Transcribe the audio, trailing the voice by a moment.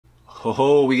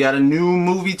Ho, we got a new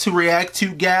movie to react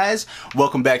to, guys.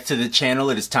 Welcome back to the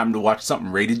channel. It is time to watch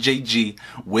something rated JG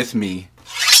with me,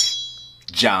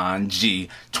 John G.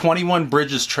 21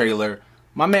 Bridges trailer.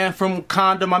 My man from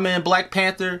Wakanda, my man Black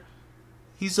Panther.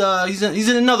 He's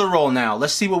in another role now.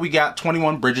 Let's see what we got.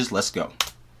 21 Bridges. Let's go.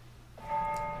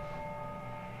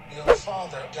 Your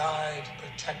father died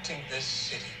protecting this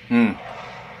city. He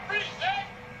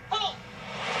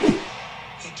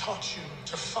taught you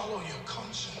to follow your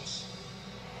conscience.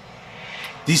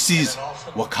 This is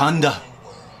Wakanda.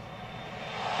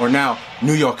 Or now,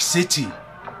 New York City.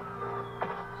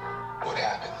 What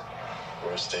happened?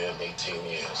 Worst day of 18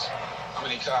 years. How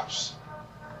many cops?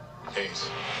 8.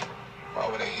 Why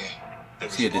were they here?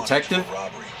 Is he a detective?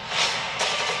 Robbery.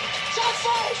 Shot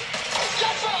fired!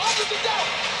 Shot fired! Open the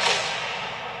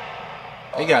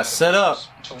door! They got set up.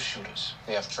 2 shooters.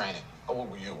 They have training. How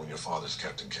old were you when your father's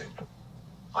Captain King?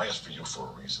 I asked for you for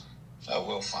a reason. I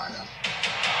will find out.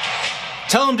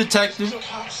 Tell him, detective.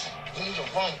 Cops, we need to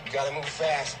run. We gotta move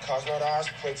fast. Cars not ours,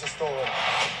 plates are stolen.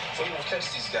 So you will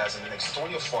catch these guys in the next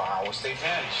 3 or 4 hours. They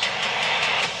vanish.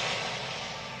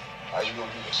 How you gonna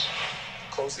do this?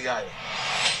 Close the island.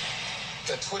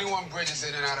 There are 21 bridges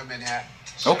in and out of Manhattan.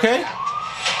 Okay.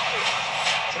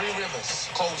 3 rivers.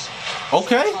 Close them.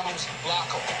 Okay. Tunnels, block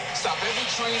them. Stop every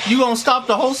train. You gonna stop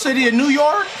the whole city of New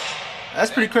York? That's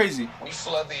pretty crazy. We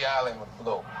flood the island with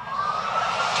blue.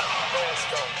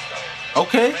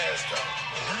 Okay. None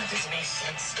of this makes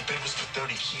sense. The bid was for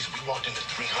 30 keys. We walked into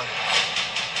 300.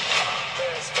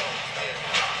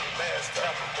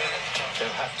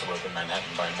 They'll have to open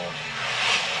Manhattan by morning.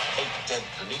 8 dead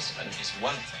policemen is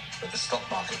one thing, but the stock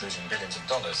market losing billions of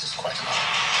dollars is quite enough.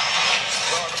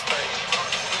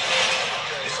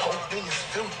 This whole thing is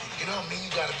filthy. You know how many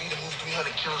you gotta be to move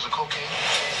 300 kilos of cocaine?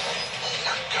 Oh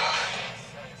my God.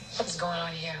 What's going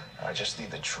on here? I just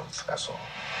need the truth, that's all.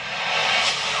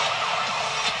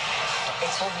 They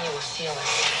told me you were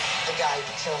Fearless, the guy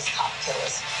who kills cop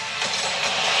killers.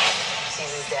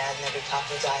 Sees his dad and every cop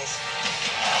who dies.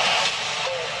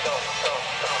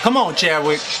 Come on,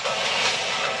 Chadwick.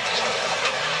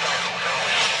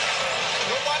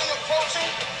 Nobody approaching?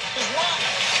 He's mine.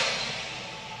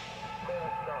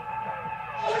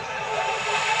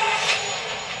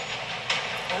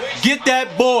 Get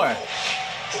that boy.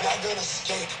 They're not gonna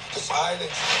escape the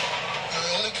violence. You're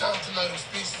the only cop tonight who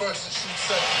speaks first and shoots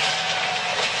second.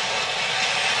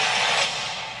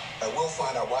 I will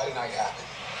find out why the night happened.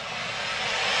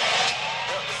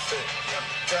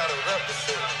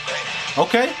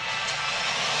 Okay.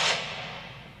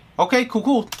 Okay,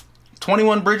 cool.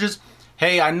 21 Bridges.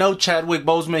 Hey, I know Chadwick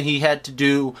Boseman, he had to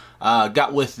do,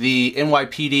 got with the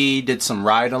NYPD, did some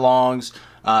ride-alongs,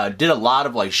 did a lot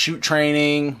of like shoot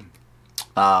training,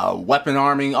 weapon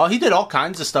arming. Oh, he did all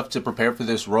kinds of stuff to prepare for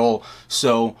this role.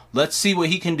 So let's see what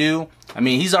he can do. I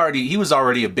mean, he was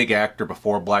already a big actor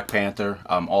before Black Panther.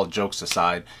 All jokes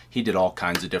aside, he did all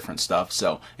kinds of different stuff.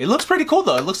 So it looks pretty cool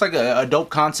though. It looks like a dope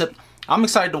concept. I'm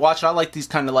excited to watch it. I like these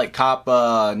kind of like cop,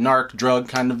 narc, drug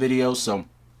kind of videos. So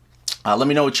let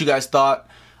me know what you guys thought.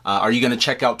 Are you gonna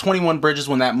check out 21 Bridges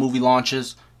when that movie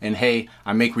launches? And hey,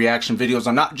 I make reaction videos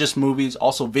on not just movies,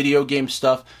 also video game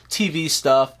stuff, TV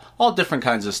stuff, all different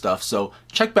kinds of stuff. So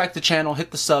check back the channel, hit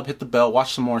the sub, hit the bell,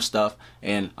 watch some more stuff,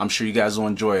 and I'm sure you guys will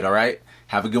enjoy it, alright?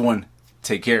 Have a good one.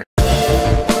 Take care.